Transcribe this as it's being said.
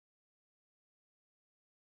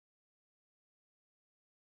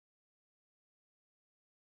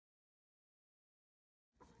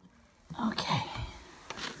Okay,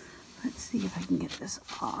 let's see if I can get this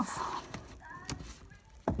off.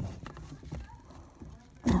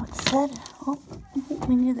 Now it said, oh,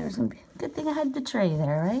 we knew there was gonna be, good thing I had the tray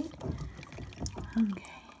there, right?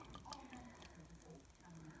 Okay.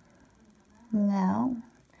 Now,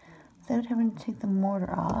 without having to take the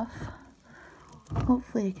mortar off,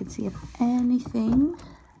 hopefully I can see if anything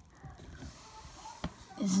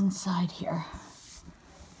is inside here,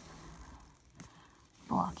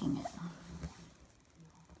 blocking it.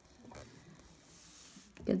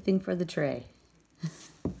 Good thing for the tray.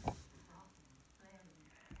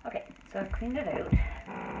 Okay, so I've cleaned it out,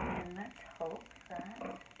 and let's hope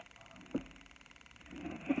that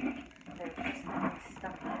there's just not any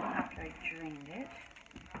stuff in it after I drained it.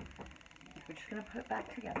 We're just going to put it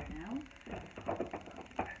back together now.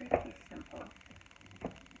 Pretty simple.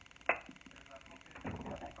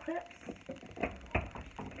 Pull that clips, space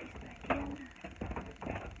back in,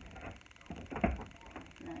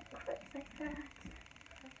 and then it clips like that.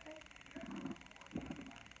 Perfect.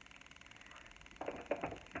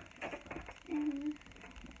 In.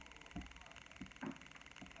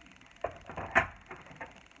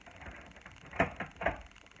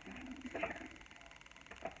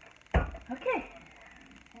 Okay,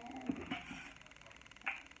 and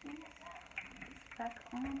this back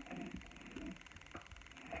on,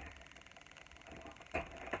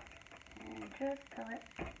 and just till it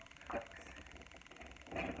hooks.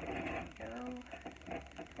 There we go.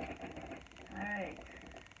 Alright,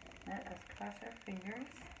 let us cross our fingers.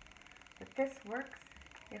 If this works,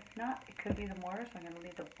 if not, it could be the mortar, so I'm going to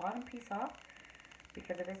leave the bottom piece off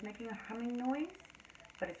because it is making a humming noise.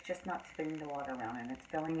 But it's just not spinning the water around, and it's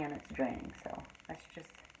filling and it's draining. So let's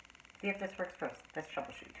just see if this works first. Let's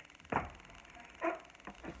troubleshoot.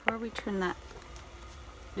 Before we turn that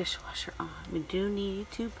dishwasher on, we do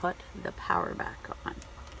need to put the power back on.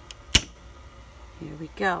 Here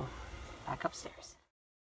we go. Back upstairs.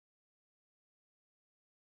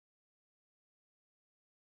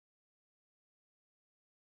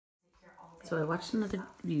 So I watched another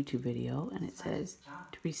YouTube video, and it says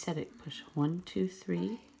to reset it, push 1, 2,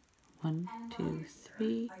 3, 1, 2,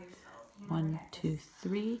 3, 1, 2,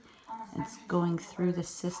 3. It's going through the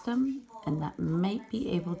system, and that might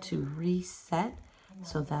be able to reset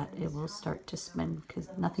so that it will start to spin because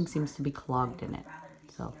nothing seems to be clogged in it.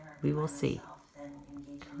 So we will see.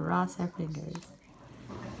 Cross our fingers.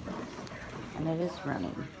 And it is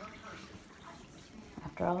running.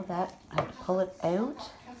 After all that, I have to pull it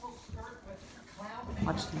out.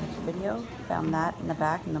 Watched another video, found that in the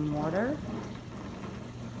back in the mortar.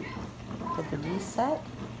 Did the reset.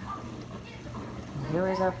 And here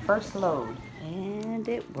is our first load. And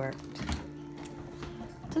it worked.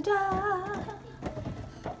 Ta-da!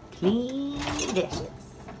 Clean dishes.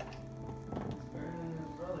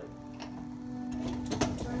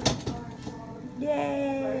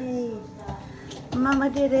 Yay! Mama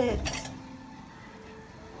did it.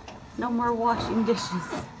 No more washing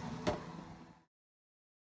dishes.